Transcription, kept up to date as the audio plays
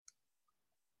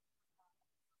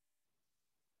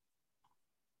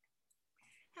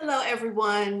Hello,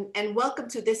 everyone, and welcome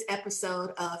to this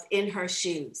episode of In Her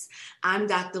Shoes. I'm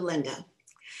Dr. Linda.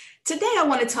 Today, I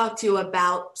want to talk to you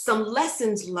about some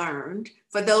lessons learned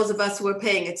for those of us who are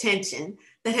paying attention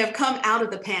that have come out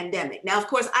of the pandemic. Now, of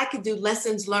course, I could do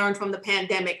lessons learned from the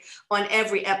pandemic on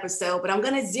every episode, but I'm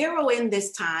going to zero in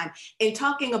this time in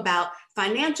talking about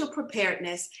financial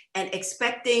preparedness and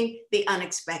expecting the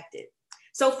unexpected.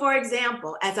 So, for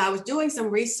example, as I was doing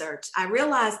some research, I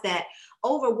realized that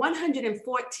over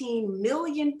 114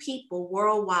 million people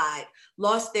worldwide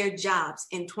lost their jobs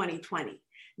in 2020.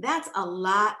 That's a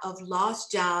lot of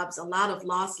lost jobs, a lot of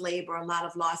lost labor, a lot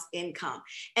of lost income.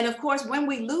 And of course, when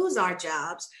we lose our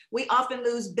jobs, we often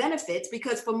lose benefits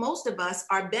because for most of us,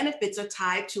 our benefits are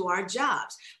tied to our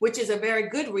jobs, which is a very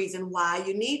good reason why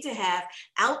you need to have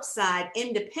outside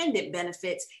independent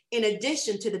benefits in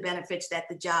addition to the benefits that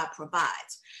the job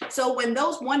provides. So when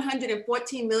those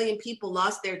 114 million people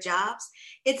lost their jobs,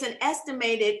 it's an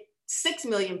estimated 6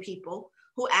 million people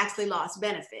who actually lost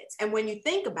benefits. And when you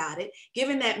think about it,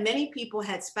 given that many people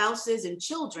had spouses and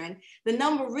children, the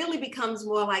number really becomes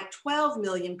more like 12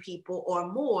 million people or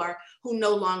more who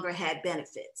no longer had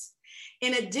benefits.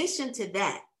 In addition to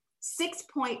that,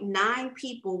 6.9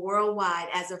 people worldwide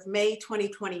as of May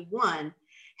 2021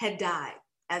 had died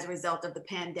as a result of the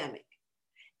pandemic.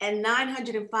 And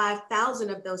 905,000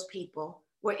 of those people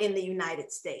were in the United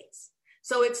States.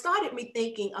 So it started me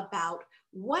thinking about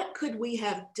what could we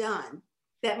have done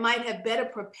that might have better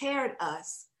prepared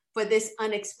us for this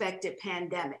unexpected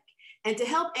pandemic. And to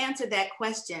help answer that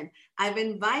question, I've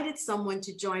invited someone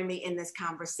to join me in this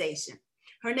conversation.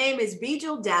 Her name is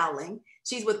Bijal Dowling.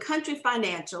 She's with Counrty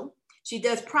Financial. She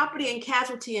does property and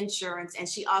casualty insurance, and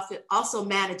she also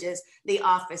manages the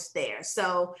office there.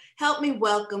 So help me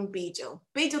welcome Bijal.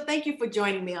 Bijal, thank you for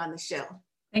joining me on the show.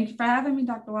 Thank you for having me,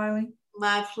 Dr. Wiley.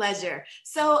 My pleasure.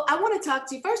 So I want to talk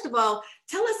to you, first of all,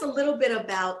 tell us a little bit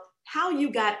about how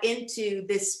you got into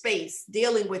this space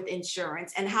dealing with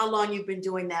insurance and how long you've been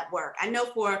doing that work. I know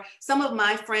for some of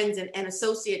my friends and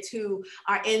associates who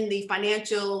are in the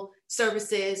financial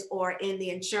services or in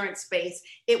the insurance space,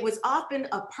 it was often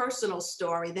a personal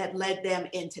story that led them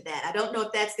into that. I don't know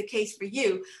if that's the case for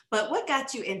you, but what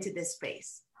got you into this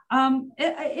space?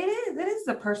 It is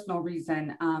a personal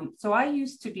reason. So I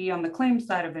used to be on the claims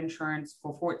side of insurance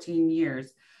for 14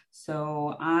 years.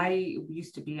 So I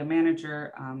used to be a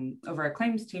manager over a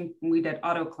claims team. We did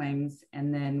auto claims,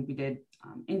 and then we did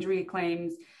injury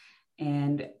claims.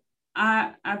 And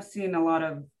I've seen a lot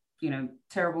of,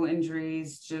 terrible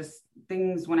injuries, just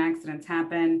things when accidents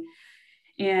happen.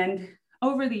 And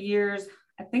over the years,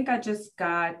 I think I just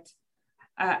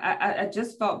I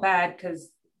just felt bad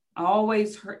because I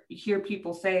always hear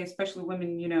people say, especially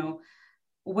women,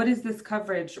 what is this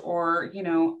coverage? Or,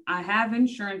 I have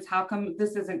insurance. How come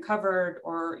this isn't covered?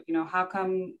 Or, how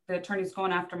come the attorney's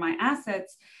going after my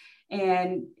assets?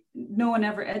 And no one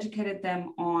ever educated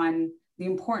them on the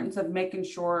importance of making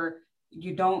sure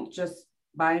you don't just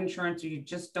buy insurance, or you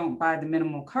just don't buy the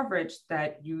minimal coverage,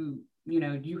 that you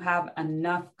have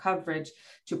enough coverage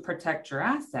to protect your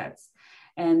assets.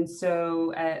 And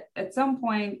so at some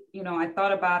point, I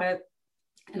thought about it,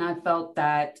 and I felt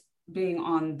that being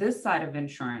on this side of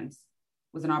insurance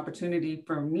was an opportunity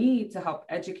for me to help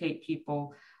educate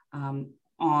people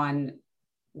on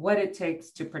what it takes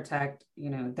to protect,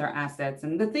 their assets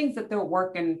and the things that they're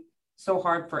working so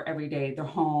hard for every day, their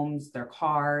homes, their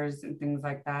cars, and things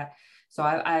like that. So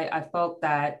I felt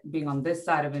that being on this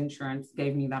side of insurance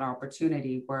gave me that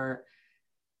opportunity where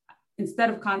instead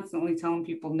of constantly telling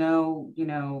people, no,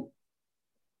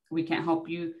 we can't help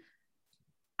you,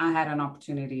 I had an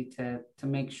opportunity to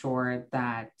make sure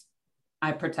that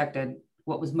I protected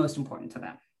what was most important to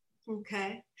them.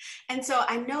 Okay. And so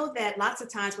I know that lots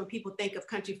of times when people think of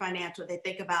Counrty Financial, they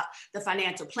think about the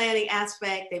financial planning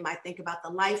aspect. They might think about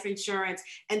the life insurance.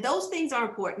 And those things are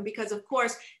important because, of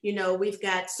course, we've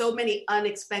got so many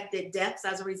unexpected deaths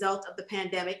as a result of the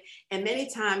pandemic. And many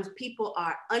times people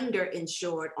are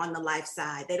underinsured on the life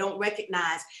side. They don't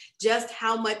recognize just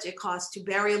how much it costs to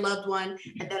bury a loved one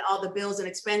and then all the bills and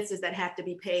expenses that have to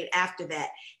be paid after that.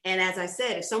 And as I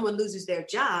said, if someone loses their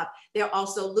job, they're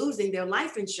also losing their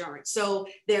life insurance. So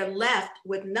they're left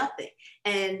with nothing.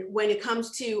 And when it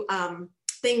comes to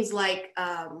things like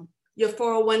your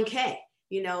 401k,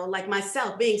 like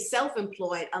myself being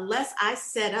self-employed, unless I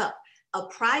set up a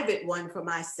private one for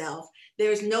myself,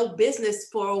 there's no business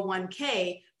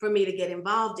 401k for me to get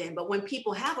involved in. But when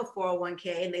people have a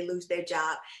 401k and they lose their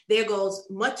job, there goes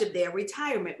much of their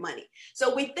retirement money.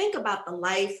 So we think about the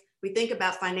life, we think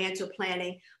about financial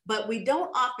planning, but we don't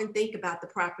often think about the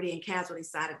property and casualty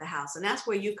side of the house. And that's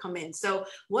where you come in. So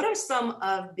what are some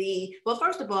of well,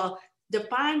 first of all,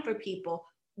 define for people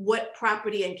what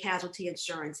property and casualty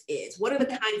insurance is. What are the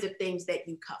kinds of things that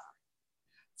you cover?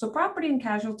 So property and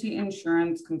casualty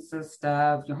insurance consists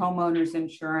of your homeowner's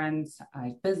insurance,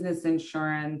 business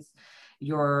insurance,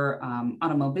 your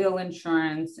automobile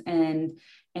insurance. And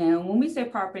when we say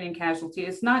property and casualty,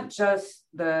 it's not just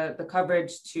the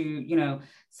coverage to,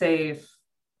 say if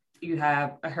you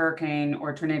have a hurricane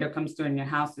or a tornado comes through and your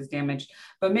house is damaged,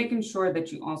 but making sure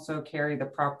that you also carry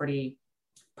the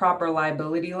proper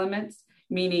liability limits,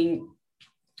 meaning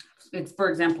it's, for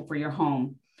example, for your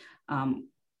home.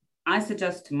 I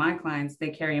suggest to my clients,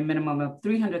 they carry a minimum of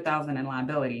 $300,000 in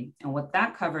liability. And what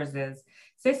that covers is,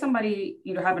 say somebody,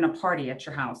 you're having a party at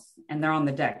your house and they're on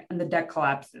the deck and the deck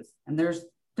collapses and there's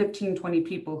 15, 20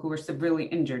 people who are severely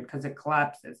injured because it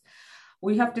collapses.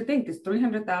 We have to think, is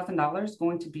 $300,000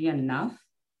 going to be enough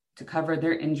to cover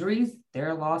their injuries,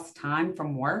 their lost time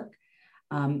from work?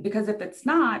 Because if it's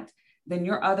not, then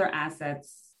your other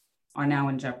assets are now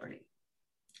in jeopardy.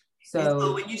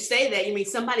 So when you say that, you mean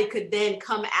somebody could then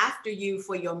come after you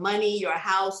for your money, your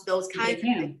house, those kinds of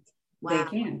things? Wow.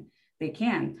 They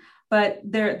can. But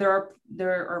there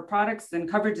are products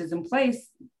and coverages in place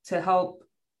to help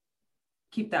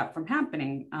keep that from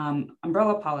happening.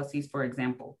 Umbrella policies, for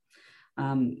example.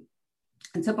 A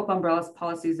typical umbrella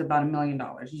policy is about $1 million.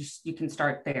 You can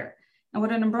start there. And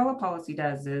what an umbrella policy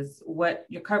does is what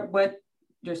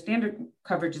your standard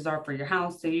coverages are for your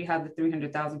house. So you have the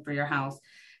 $300,000 for your house.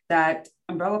 That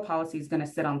umbrella policy is going to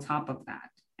sit on top of that.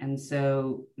 And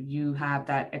so you have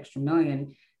that extra $1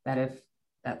 million that if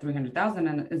that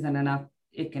 $300,000 isn't enough,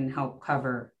 it can help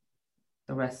cover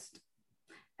the rest.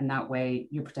 And that way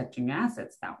you're protecting your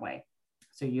assets that way.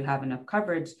 So you have enough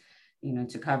coverage,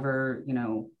 to cover,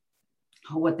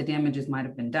 what the damages might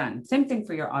have been done. Same thing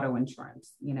for your auto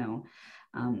insurance,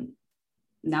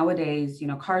 nowadays,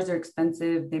 cars are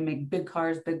expensive. They make big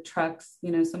cars, big trucks,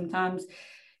 sometimes,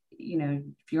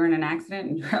 if you're in an accident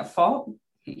and you're at fault,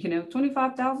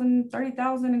 $25,000,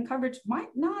 $30,000 in coverage might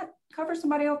not cover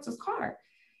somebody else's car,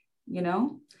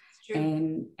 and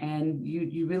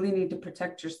you really need to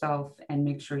protect yourself and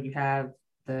make sure you have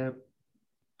the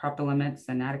proper limits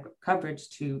and adequate coverage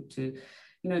to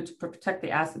protect the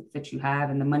assets that you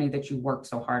have and the money that you work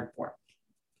so hard for.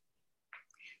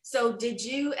 So did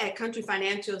you at Counrty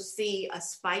Financial see a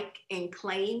spike in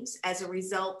claims as a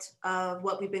result of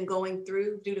what we've been going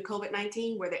through due to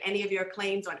COVID-19? Were there any of your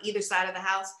claims on either side of the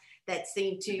house that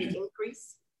seemed to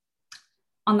increase?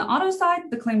 On the auto side,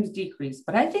 the claims decreased,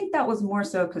 but I think that was more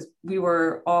so because we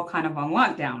were all kind of on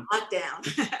lockdown.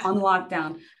 On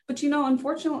lockdown. But,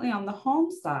 unfortunately on the home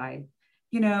side,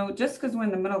 just because we're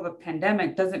in the middle of a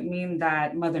pandemic doesn't mean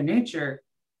that Mother Nature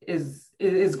is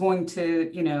going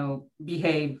to,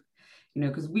 behave,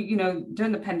 because we,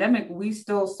 during the pandemic, we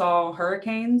still saw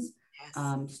hurricanes,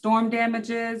 yes. Storm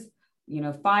damages,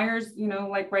 fires,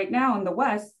 like right now in the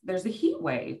West, there's a heat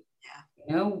wave.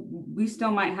 Yeah. We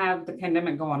still might have the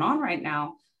pandemic going on right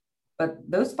now, but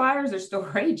those fires are still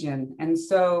raging. And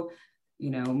so,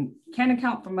 can't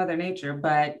account for Mother Nature,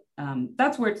 but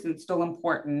that's where it's still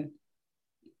important,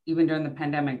 even during the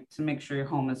pandemic, to make sure your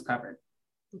home is covered.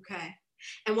 Okay.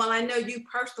 And while I know you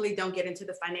personally don't get into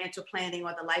the financial planning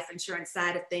or the life insurance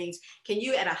side of things, can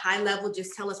you at a high level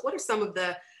just tell us what are some of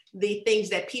the things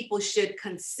that people should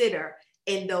consider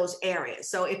in those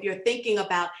areas? So if you're thinking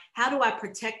about how do I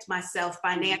protect myself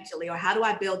financially, or how do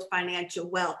I build financial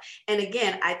wealth? And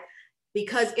again,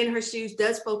 because In Her Shoes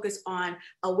does focus on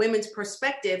a women's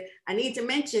perspective, I need to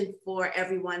mention for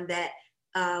everyone that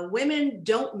women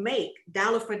don't make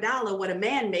dollar for dollar what a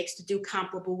man makes to do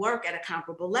comparable work at a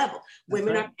comparable level. That's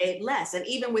women right. Are paid less. And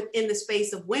even within the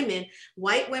space of women,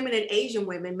 white women and Asian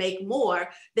women make more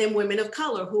than women of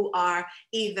color who are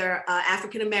either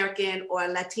African-American or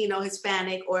Latino,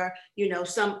 Hispanic, or,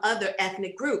 some other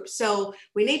ethnic group. So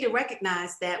we need to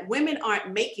recognize that women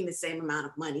aren't making the same amount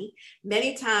of money.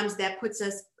 Many times that puts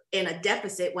us in a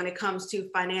deficit when it comes to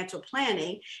financial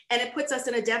planning, and it puts us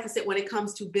in a deficit when it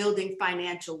comes to building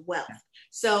financial wealth.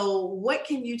 So what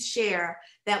can you share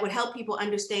that would help people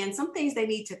understand some things they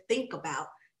need to think about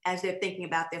as they're thinking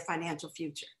about their financial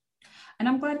future? And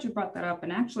I'm glad you brought that up.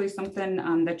 And actually something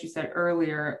that you said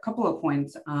earlier, a couple of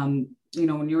points, when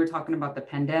you were talking about the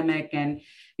pandemic and,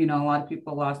 a lot of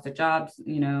people lost their jobs,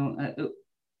 a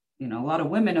lot of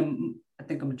women, I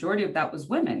think a majority of that was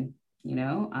women,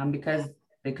 because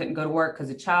they couldn't go to work because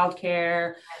of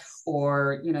childcare,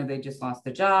 or, they just lost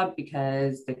their job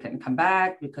because they couldn't come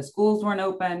back because schools weren't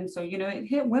open. So, it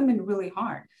hit women really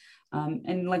hard.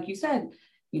 And like you said,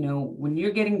 when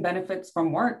you're getting benefits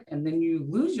from work and then you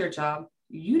lose your job,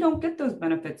 you don't get those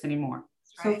benefits anymore.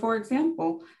 Right. So for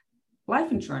example,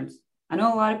 life insurance, I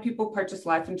know a lot of people purchase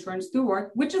life insurance through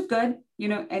work, which is good.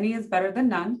 Any is better than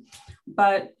none.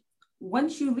 But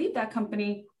once you leave that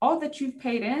company, all that you've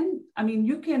paid in, I mean,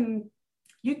 you can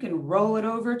roll it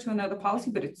over to another policy,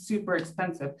 but it's super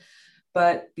expensive.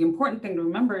 But the important thing to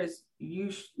remember is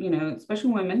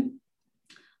especially women,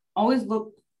 always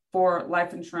look for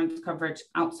life insurance coverage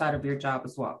outside of your job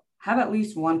as well. Have at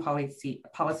least one policy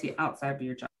outside of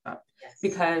your job. Yes.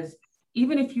 Because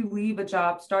even if you leave a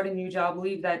job, start a new job,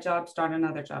 leave that job, start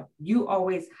another job, you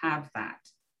always have that.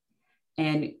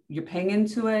 And you're paying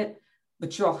into it,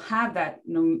 but you'll have that,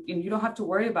 and you don't have to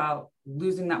worry about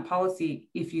losing that policy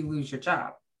if you lose your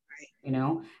job.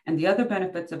 Right. And the other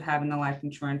benefits of having the life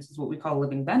insurance is what we call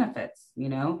living benefits.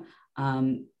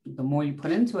 The more you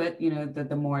put into it,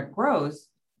 the more it grows.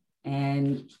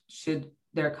 And should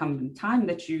there come a time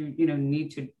that you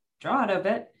need to draw out of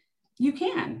it, you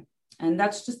can. And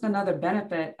that's just another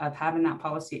benefit of having that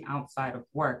policy outside of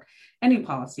work, any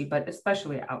policy, but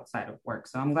especially outside of work.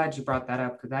 So I'm glad you brought that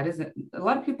up, because a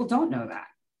lot of people don't know that.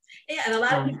 Yeah, and a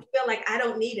lot of people feel like, I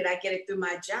don't need it. I get it through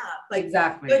my job. Like,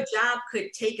 exactly. Your job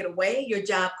could take it away. Your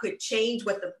job could change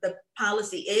what the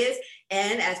policy is.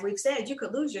 And as we've said, you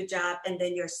could lose your job and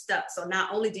then you're stuck. So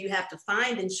not only do you have to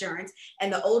find insurance,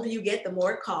 and the older you get, the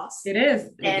more it costs. It is.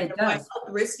 And the more health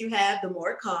risk you have, the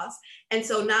more it costs. And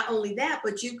so not only that,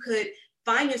 but you could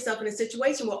find yourself in a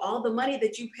situation where all the money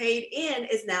that you paid in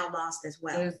is now lost as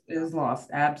well. It is lost.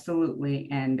 Absolutely.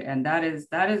 And that is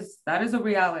a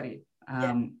reality.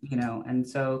 And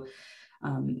so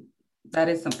that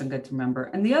is something good to remember.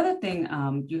 And the other thing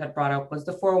you had brought up was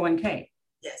the 401k.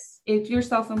 Yes. If you're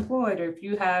self-employed, or if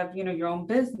you have, your own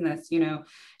business,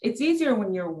 it's easier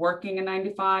when you're working a 9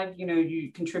 to 5,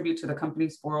 you contribute to the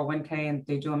company's 401k and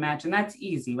they do a match, and that's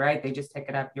easy, right? They just take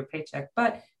it out of your paycheck.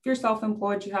 But if you're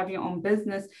self-employed, you have your own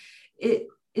business, it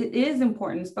is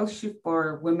important, especially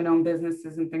for women-owned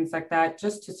businesses and things like that,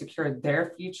 just to secure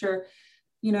their future,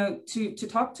 to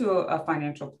talk to a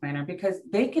financial planner, because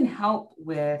they can help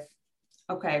with,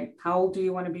 okay, how old do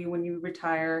you want to be when you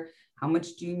retire? How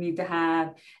much do you need to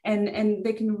have? And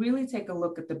they can really take a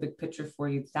look at the big picture for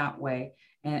you that way.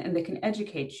 And they can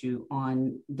educate you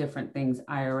on different things,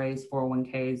 IRAs,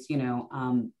 401ks,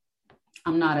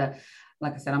 I'm not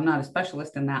a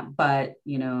specialist in that, but,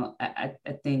 I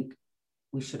think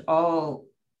we should all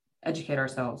educate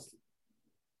ourselves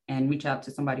and reach out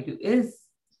to somebody who is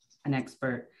an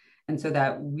expert. And so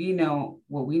that we know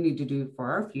what we need to do for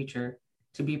our future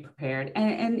to be prepared.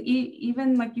 And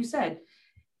even like you said,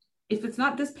 if it's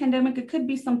not this pandemic, it could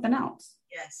be something else.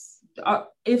 Yes.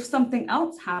 If something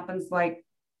else happens, like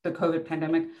the COVID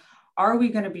pandemic, are we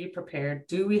going to be prepared?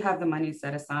 Do we have the money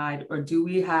set aside, or do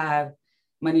we have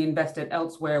money invested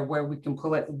elsewhere where we can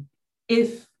pull it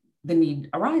if the need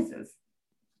arises?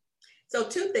 So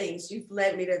 2 things you've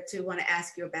led me to want to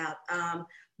ask you about.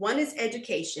 One is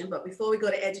education, but before we go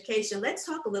to education, let's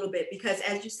talk a little bit, because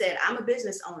as you said, I'm a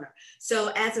business owner.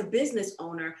 So as a business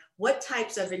owner, what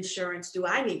types of insurance do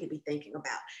I need to be thinking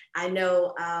about? I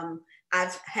know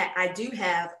I do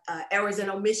have errors and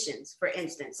omissions, for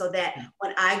instance, so that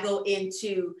when I go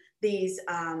into these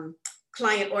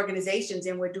client organizations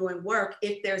and we're doing work,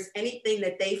 if there's anything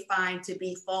that they find to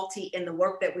be faulty in the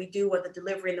work that we do or the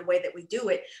delivery in the way that we do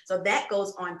it, so that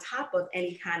goes on top of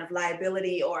any kind of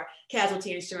liability or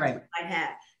casualty insurance we might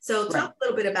have. So talk a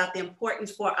little bit about the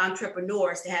importance for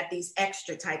entrepreneurs to have these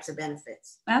extra types of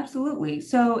benefits. Absolutely.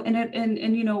 So, and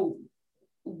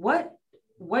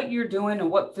what you're doing and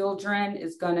what field you're in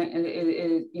is going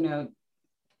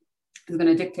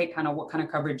to dictate kind of what kind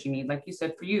of coverage you need. Like you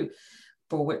said, for you,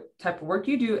 for what type of work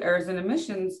you do, errors and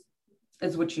omissions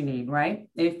is what you need, right?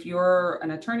 If you're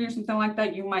an attorney or something like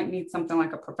that, you might need something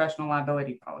like a professional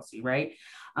liability policy, right?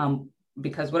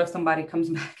 Because what if somebody comes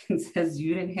back and says,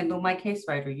 you didn't handle my case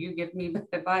right, or you give me bad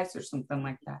advice or something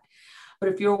like that. But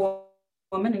if you're a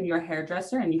woman and you're a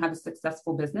hairdresser and you have a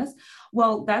successful business,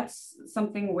 well, that's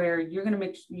something where you're going to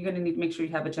need to make sure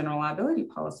you have a general liability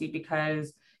policy,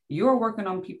 because you're working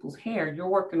on people's hair. You're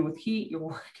working with heat. You're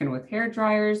working with hair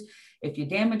dryers. If you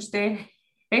damage their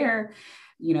hair,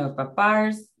 if a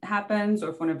fire happens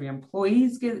or if one of your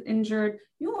employees gets injured,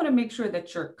 you want to make sure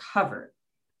that you're covered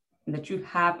and that you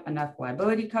have enough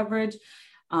liability coverage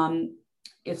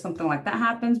if something like that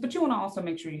happens. But you want to also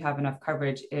make sure you have enough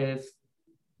coverage if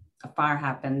a fire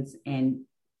happens and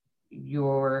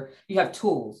you have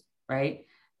tools, right?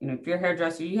 If you're a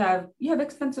hairdresser, you have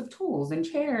expensive tools and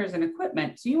chairs and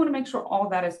equipment. So you want to make sure all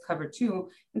that is covered too.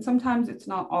 And sometimes it's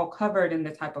not all covered in the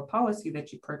type of policy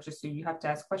that you purchase. So you have to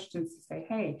ask questions to say,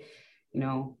 hey,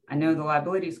 I know the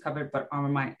liability is covered, but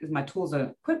is my tools and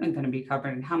equipment going to be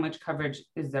covered, and how much coverage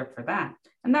is there for that?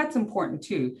 And that's important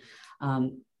too.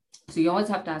 So you always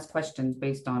have to ask questions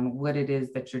based on what it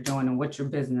is that you're doing and what your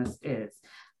business is,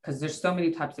 because there's so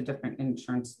many types of different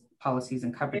insurance policies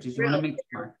and coverages. You want to make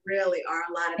sure. Really are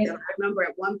a lot of them. I remember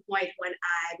at one point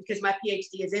because my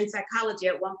PhD is in psychology,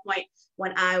 at one point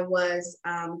when I was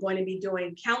going to be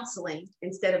doing counseling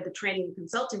instead of the training and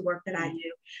consulting work that I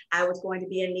do, I was going to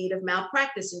be in need of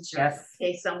malpractice insurance. Yes,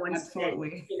 in case someone said,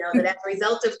 absolutely. that as a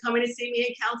result of coming to see me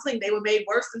in counseling, they were made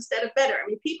worse instead of better. I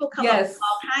mean, people come up with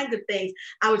all kinds of things.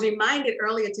 I was reminded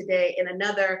earlier today in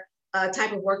another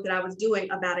type of work that I was doing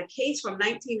about a case from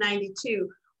 1992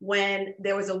 when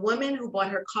there was a woman who bought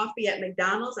her coffee at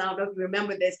McDonald's. I don't know if you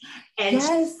remember this, and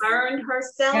she burned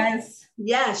herself.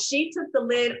 Yes, she took the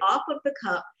lid off of the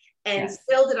cup and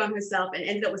spilled it on herself and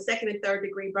ended up with 2nd and 3rd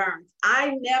degree burns.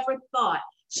 I never thought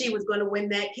she was going to win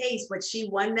that case, but she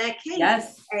won that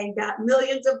case and got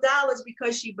millions of dollars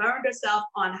because she burned herself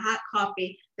on hot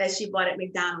coffee that she bought at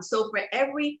McDonald's. So for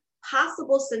every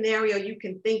possible scenario you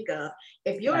can think of,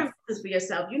 if you're in business for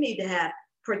yourself, you need to have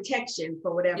protection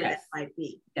for whatever that might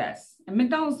be. Yes. And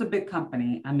McDonald's is a big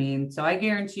company. I mean, so I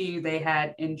guarantee you they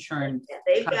had insurance. Yeah,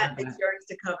 they've got insurance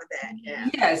to cover that.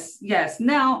 Yeah. Yes.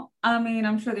 Now, I mean,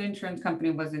 I'm sure the insurance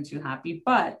company wasn't too happy,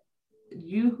 but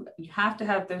you have to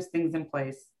have those things in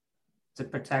place to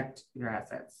protect your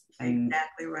assets.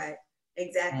 Exactly right.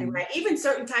 Even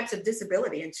certain types of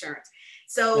disability insurance.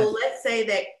 So let's say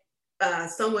that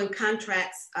someone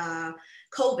contracts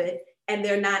COVID and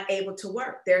they're not able to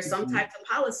work. There are some types of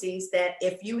policies that,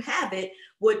 if you have it,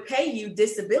 would pay you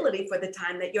disability for the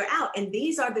time that you're out. And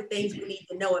these are the things we need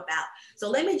to know about. So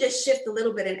let me just shift a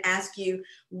little bit and ask you,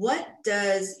 what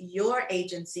does your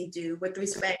agency do with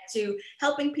respect to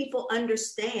helping people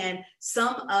understand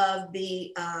some of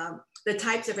the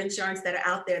types of insurance that are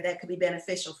out there that could be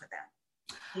beneficial for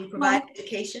them? Do you provide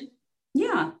education?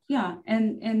 Yeah.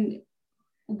 And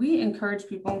we encourage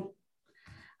people.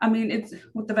 I mean, it's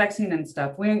with the vaccine and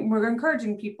stuff. We're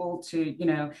encouraging people to,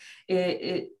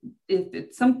 if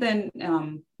it's something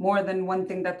more than one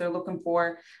thing that they're looking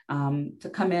for, to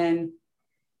come in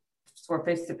for a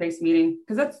face-to-face meeting,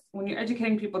 because that's when you're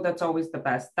educating people, that's always the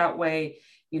best. That way,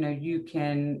 you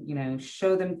can,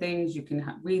 show them things, you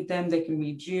can read them, they can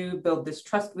read you, build this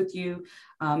trust with you.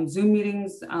 Zoom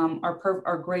meetings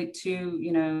are great too.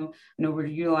 I know we're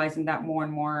utilizing that more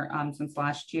and more since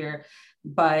last year,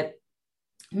 but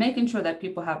making sure that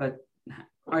people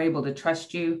are able to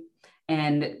trust you,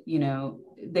 and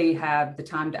they have the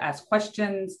time to ask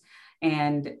questions,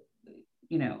 and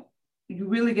you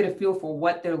really get a feel for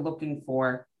what they're looking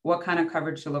for, what kind of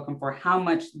coverage they're looking for, how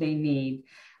much they need.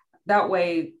 That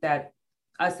way that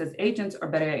us as agents are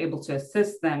better able to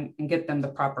assist them and get them the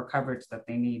proper coverage that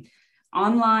they need.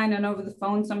 Online and over the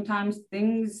phone, sometimes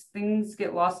things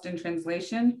get lost in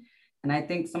translation, and I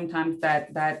think sometimes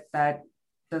that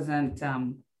doesn't,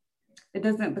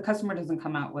 the customer doesn't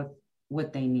come out with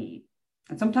what they need.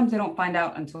 And sometimes they don't find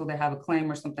out until they have a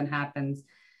claim or something happens,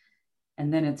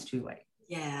 and then it's too late.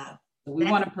 Yeah. So we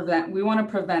want to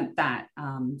prevent that,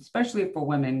 especially for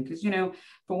women, because,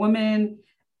 for women,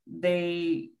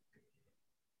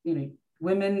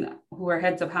 women who are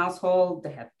heads of household,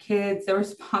 they have kids they're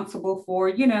responsible for,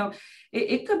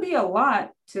 it could be a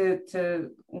lot to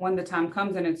when the time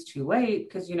comes and it's too late,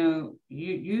 because,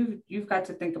 you've got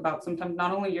to think about sometimes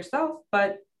not only yourself,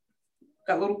 but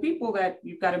got little people that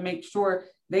you've got to make sure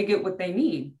they get what they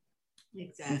need.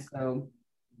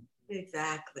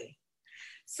 Exactly.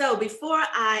 So before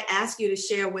I ask you to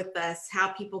share with us how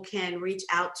people can reach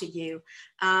out to you,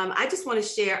 I just want to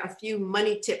share a few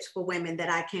money tips for women that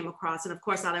I came across. And of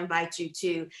course, I'll invite you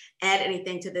to add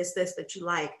anything to this list that you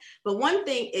like. But one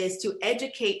thing is to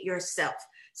educate yourself.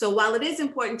 So while it is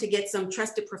important to get some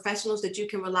trusted professionals that you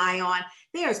can rely on,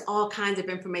 there's all kinds of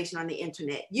information on the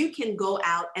internet. You can go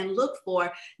out and look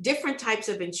for different types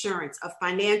of insurance, of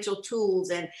financial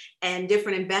tools and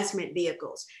different investment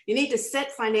vehicles. You need to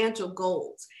set financial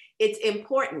goals. It's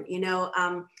important,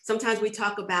 sometimes we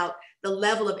talk about the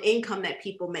level of income that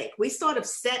people make. We sort of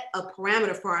set a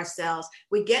parameter for ourselves.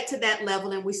 We get to that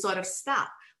level and we sort of stop.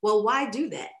 Well, why do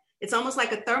that? It's almost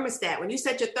like a thermostat. When you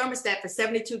set your thermostat for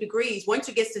 72 degrees, once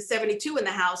it gets to 72 in the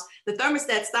house, the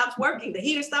thermostat stops working. The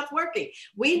heater stops working.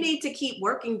 We need to keep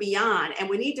working beyond, and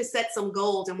we need to set some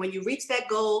goals. And when you reach that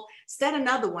goal, set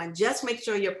another one. Just make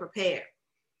sure you're prepared.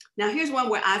 Now, here's one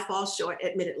where I fall short,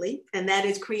 admittedly, and that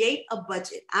is create a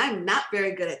budget. I'm not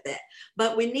very good at that,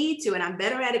 but we need to, and I'm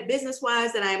better at it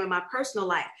business-wise than I am in my personal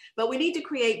life, but we need to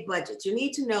create budgets. You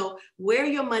need to know where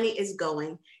your money is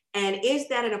going And is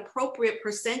that an appropriate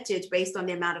percentage based on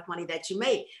the amount of money that you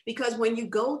make? Because when you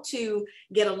go to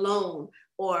get a loan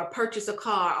or purchase a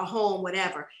car, a home,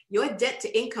 whatever, your debt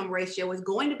to income ratio is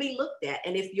going to be looked at.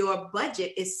 And if your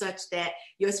budget is such that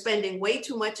you're spending way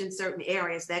too much in certain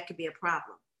areas, that could be a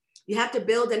problem. You have to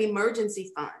build an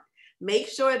emergency fund. Make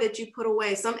sure that you put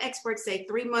away, some experts say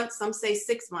 3 months, some say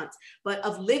 6 months, but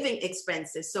of living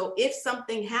expenses. So if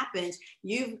something happens,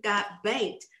 you've got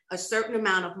banked a certain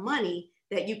amount of money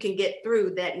that you can get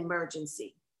through that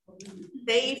emergency.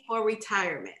 Save for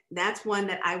retirement. That's one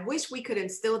that I wish we could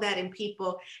instill that in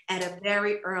people at a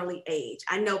very early age.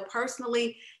 I know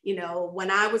personally, when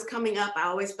I was coming up, I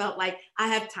always felt like I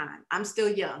have time. I'm still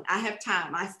young. I have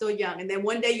time. I'm still young. And then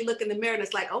one day you look in the mirror and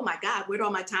it's like, oh my God, where'd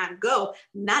all my time go?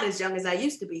 Not as young as I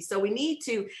used to be. So we need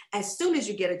to, as soon as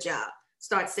you get a job,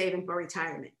 start saving for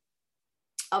retirement.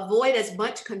 Avoid as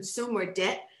much consumer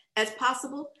debt as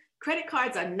possible. Credit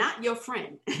cards are not your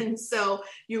friend. And so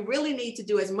you really need to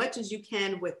do as much as you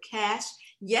can with cash.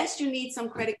 Yes, you need some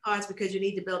credit cards because you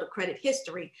need to build a credit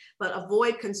history, but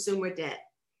avoid consumer debt.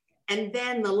 And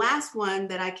then the last one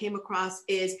that I came across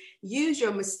is use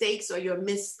your mistakes or your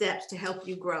missteps to help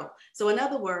you grow. So in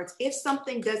other words, if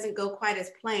something doesn't go quite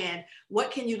as planned, what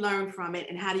can you learn from it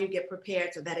and how do you get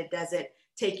prepared so that it doesn't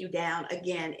take you down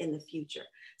again in the future?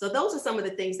 So those are some of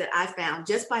the things that I found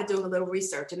just by doing a little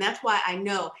research. And that's why I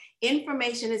know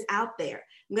information is out there.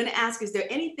 I'm going to ask, is there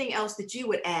anything else that you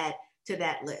would add to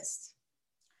that list?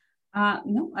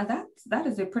 No, that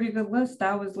is a pretty good list.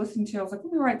 I was listening to, I was like,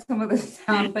 let me write some of this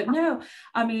down. But no,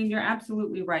 I mean, you're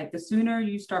absolutely right. The sooner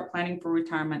you start planning for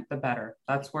retirement, the better.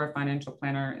 That's where a financial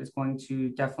planner is going to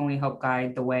definitely help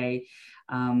guide the way,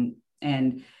 and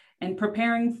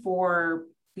preparing for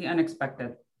the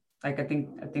unexpected. Like I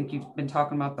think you've been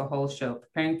talking about the whole show,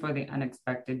 preparing for the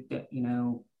unexpected.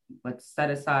 Let's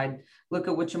set aside, look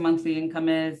at what your monthly income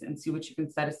is and see what you can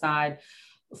set aside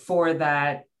for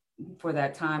that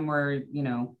time where,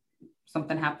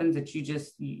 something happens that you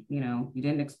just, you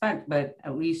didn't expect, but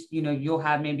at least, you'll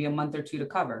have maybe a month or two to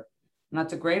cover. And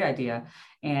that's a great idea.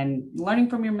 And learning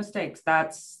from your mistakes,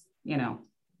 that's the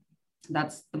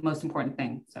most important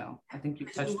thing. So I think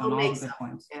you've touched on all the good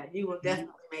points. Yeah, you will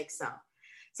definitely make some.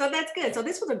 So that's good. So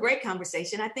this was a great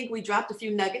conversation. I think we dropped a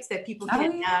few nuggets that people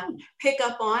can pick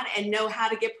up on and know how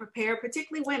to get prepared,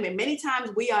 particularly women. Many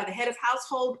times we are the head of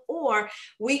household, or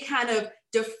we kind of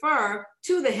defer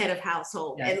to the head of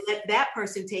household and let that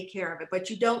person take care of it. But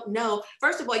you don't know,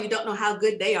 first of all, you don't know how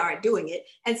good they are at doing it.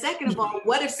 And second of all,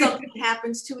 what if something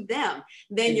happens to them?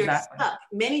 Then you're stuck.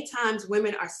 Many times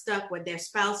women are stuck when their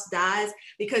spouse dies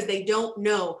because they don't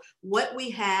know what we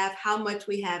have, how much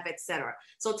we have, etc.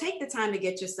 So take the time to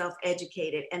get yourself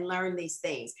educated and learn these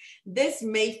things. This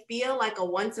may feel like a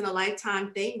once in a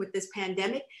lifetime thing with this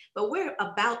pandemic, but we're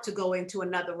about to go into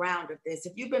another round of this.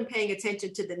 If you've been paying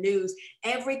attention to the news,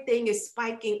 everything is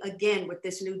spiking again with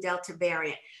this new Delta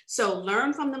variant. So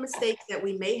learn from the mistakes that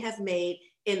we may have made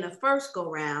in the first go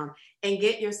round and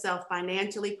get yourself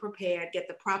financially prepared, get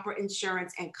the proper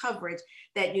insurance and coverage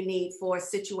that you need for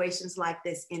situations like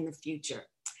this in the future.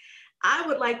 I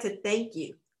would like to thank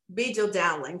you, Bijal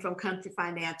Dowling from Counrty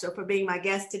Financial, for being my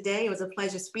guest today. It was a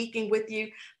pleasure speaking with you.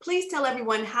 Please tell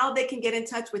everyone how they can get in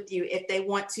touch with you if they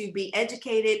want to be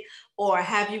educated or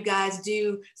have you guys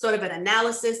do sort of an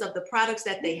analysis of the products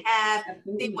that they have,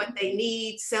 see what they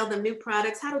need, sell them new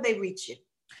products. How do they reach you?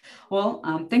 Well,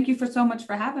 thank you so much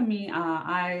for having me.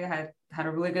 I had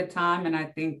a really good time, and I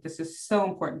think this is so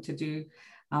important to do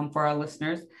for our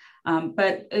listeners.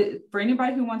 But for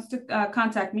anybody who wants to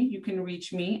contact me, you can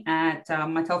reach me at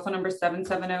my telephone number is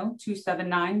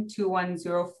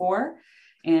 770-279-2104.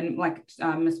 And like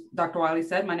Ms. Dr. Wiley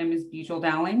said, my name is Bijal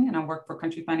Dowling, and I work for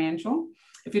Counrty Financial.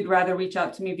 If you'd rather reach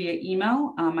out to me via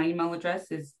email, my email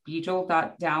address is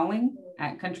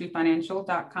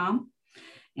bijal.dowling@countrifinancial.com.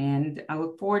 And I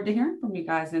look forward to hearing from you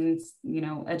guys and,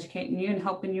 educating you and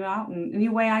helping you out in any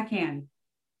way I can.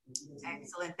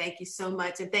 Excellent. Thank you so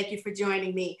much. And thank you for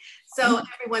joining me. So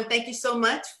everyone, thank you so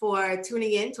much for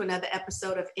tuning in to another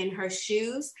episode of In Her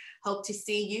Shoes. Hope to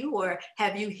see you or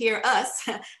have you hear us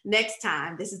next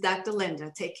time. This is Dr.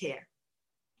 Linda. Take care.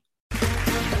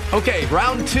 Okay,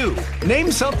 round two.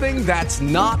 Name something that's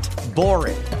not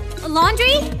boring. A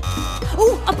laundry?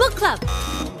 Ooh, a book club.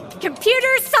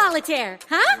 Computer solitaire,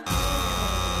 huh?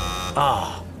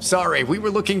 Ah, sorry. We were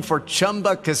looking for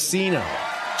Chumba Casino.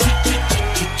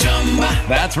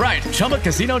 That's right.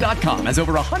 ChumbaCasino.com has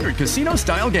over 100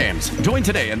 casino-style games. Join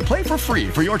today and play for free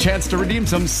for your chance to redeem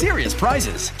some serious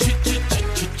prizes.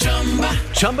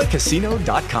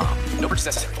 ChumbaCasino.com. No purchase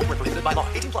necessary. Void where prohibited by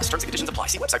law. 18+ terms and conditions apply.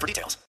 See website for details.